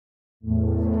I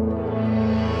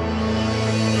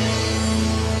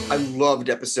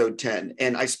loved episode 10,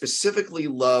 and I specifically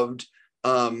loved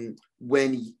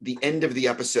when the end of the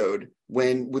episode,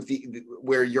 when with the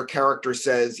where your character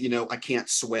says, I can't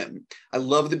swim. I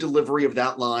love the delivery of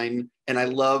that line, and I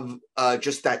love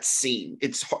just that scene.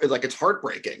 It's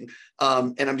heartbreaking,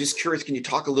 and I'm just curious. Can you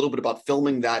talk a little bit about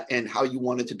filming that and how you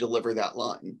wanted to deliver that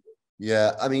line?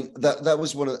 Yeah, I mean that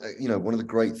was one of the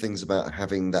great things about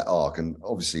having that arc, and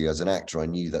obviously as an actor, I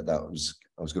knew that I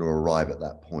was going to arrive at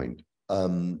that point.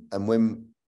 And when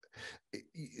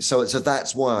so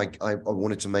that's why I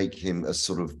wanted to make him a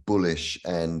sort of bullish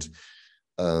and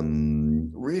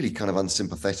really kind of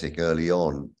unsympathetic early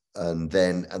on, and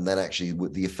then actually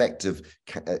with the effect of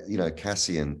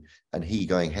Cassian and he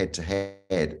going head to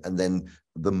head, and then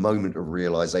the moment of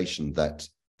realization that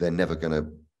they're never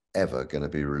ever going to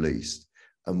be released,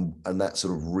 and that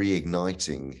sort of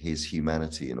reigniting his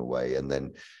humanity in a way. And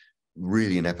then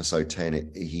really in episode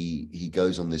 10 he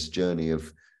goes on this journey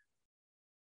of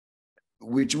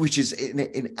which is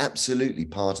in absolutely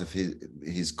part of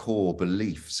his core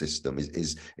belief system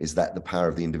is that the power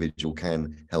of the individual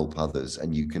can help others,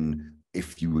 and you can,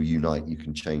 if you will unite, you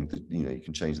can change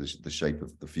the shape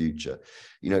of the future.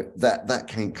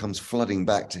 That comes flooding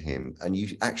back to him, and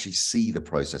you actually see the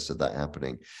process of that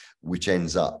happening, which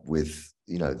ends up with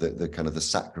the kind of the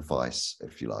sacrifice,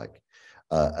 if you like.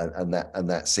 And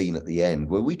that scene at the end,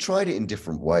 where we tried it in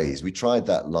different ways. We tried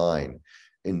that line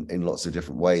in lots of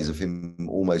different ways, of him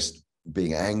almost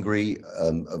being angry,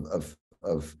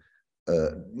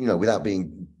 without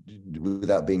being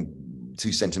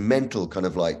too sentimental, kind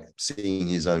of like seeing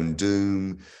his own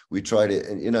doom. We tried it,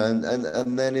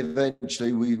 and then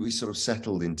eventually we sort of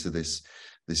settled into this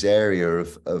area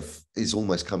of is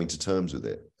almost coming to terms with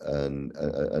it,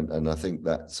 and I think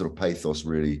that sort of pathos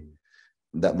really.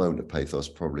 That moment of pathos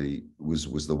probably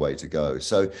was the way to go.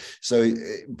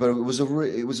 But it was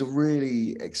a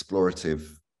really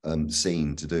explorative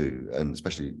scene to do, and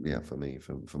especially for me,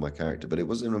 for my character. But it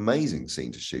was an amazing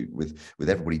scene to shoot with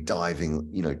everybody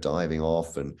diving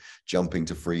off and jumping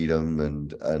to freedom,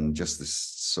 and just this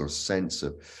sort of sense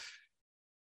of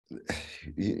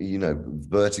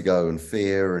vertigo and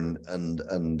fear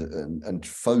and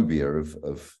phobia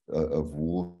of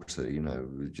water.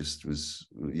 It just was,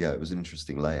 it was an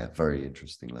interesting layer, very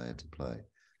interesting layer to play.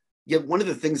 Yeah, one of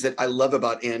the things that I love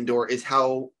about Andor is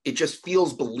how it just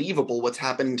feels believable what's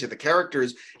happening to the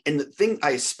characters. And the thing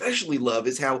I especially love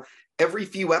is how every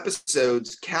few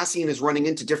episodes Cassian is running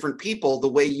into different people the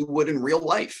way you would in real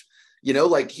life.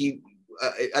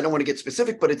 I don't want to get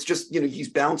specific, but it's just, he's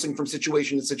bouncing from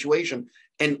situation to situation.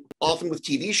 And often with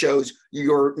TV shows,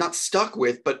 you're not stuck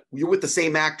with, but you're with the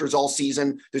same actors all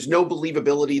season. There's no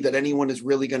believability that anyone is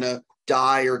really going to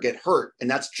die or get hurt. And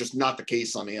that's just not the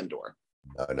case on Andor.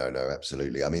 No,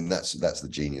 absolutely. I mean, that's the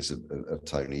genius of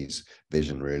Tony's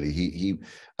vision, really. He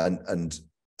and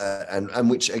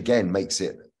which again makes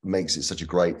it such a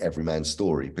great everyman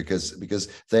story, because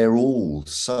they're all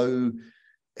so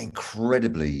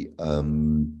incredibly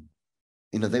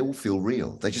they all feel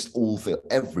real. They just all feel,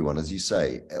 everyone, as you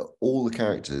say, all the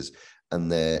characters and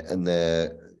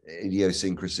their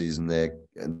idiosyncrasies and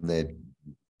their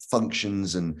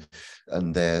functions and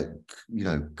their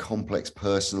complex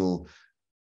personal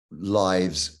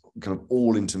lives, kind of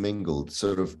all intermingled,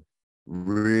 sort of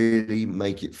really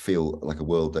make it feel like a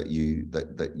world that you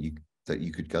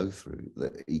could go through,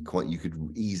 that you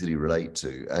could easily relate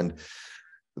to. And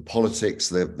the politics,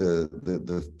 the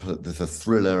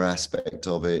thriller aspect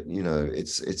of it,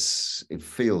 it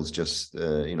feels just,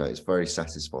 it's very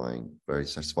satisfying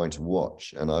to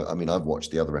watch. And I mean, I've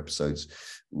watched the other episodes,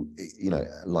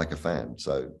 like a fan.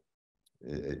 So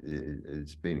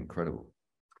it's been incredible.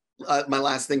 My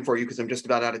last thing for you, because I'm just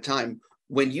about out of time.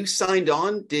 When you signed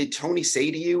on, did Tony say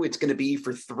to you it's going to be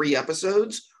for 3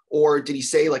 episodes? Or did he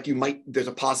say there's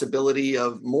a possibility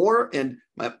of more? And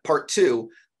part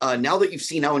 2, now that you've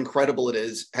seen how incredible it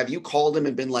is, have you called him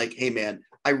and been like, hey, man,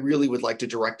 I really would like to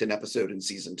direct an episode in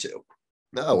season 2?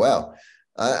 Oh, wow.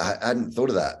 I hadn't thought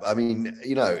of that. I mean,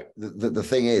 the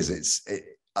thing is,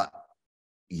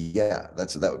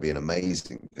 that would be an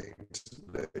amazing thing to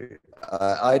do.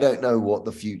 I don't know what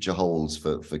the future holds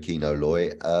for Kino Loy.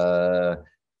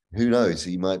 Who knows?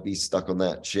 He might be stuck on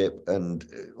that ship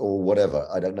or whatever.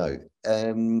 I don't know.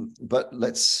 But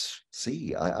let's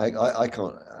see. I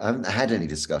haven't had any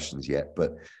discussions yet,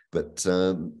 but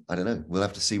I don't know. We'll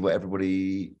have to see what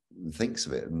everybody thinks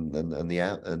of it and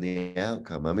the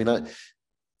outcome. I mean,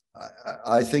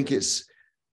 I think it's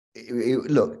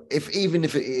Look,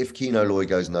 if Kino Loy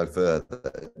goes no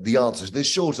further, the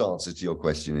short answer to your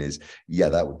question is, yeah,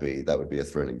 that would be a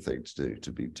thrilling thing to do,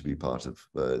 to be part of,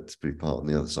 on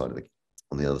the other side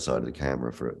of the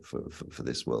camera for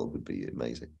this world would be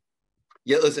amazing.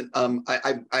 Yeah, listen,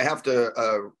 I have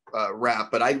to wrap,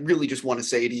 but I really just want to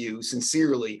say to you,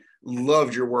 sincerely,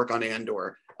 loved your work on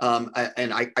Andor.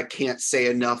 I can't say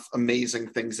enough amazing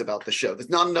things about the show. There's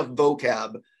not enough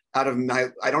vocab out of my,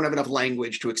 I don't have enough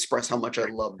language to express how much I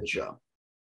love the show.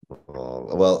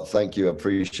 Oh, well, thank you. I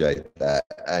appreciate that.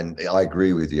 And I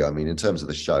agree with you. I mean, in terms of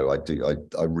the show,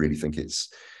 I really think it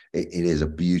is a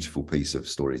beautiful piece of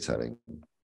storytelling.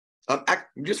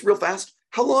 Just real fast,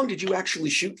 how long did you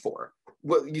actually shoot for?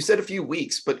 Well, you said a few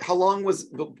weeks, but how long was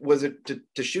it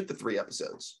to shoot the 3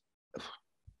 episodes?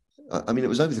 I mean, it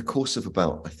was over the course of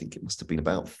about, I think it must have been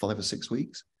about 5 or 6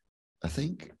 weeks, I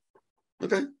think.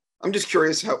 Okay. I'm just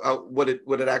curious what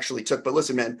it actually took. But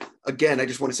listen, man, again, I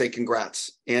just want to say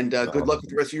congrats and good luck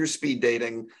with the rest of your speed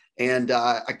dating. And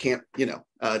I can't,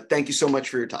 thank you so much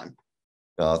for your time.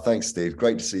 Thanks, Steve.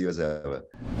 Great to see you as ever.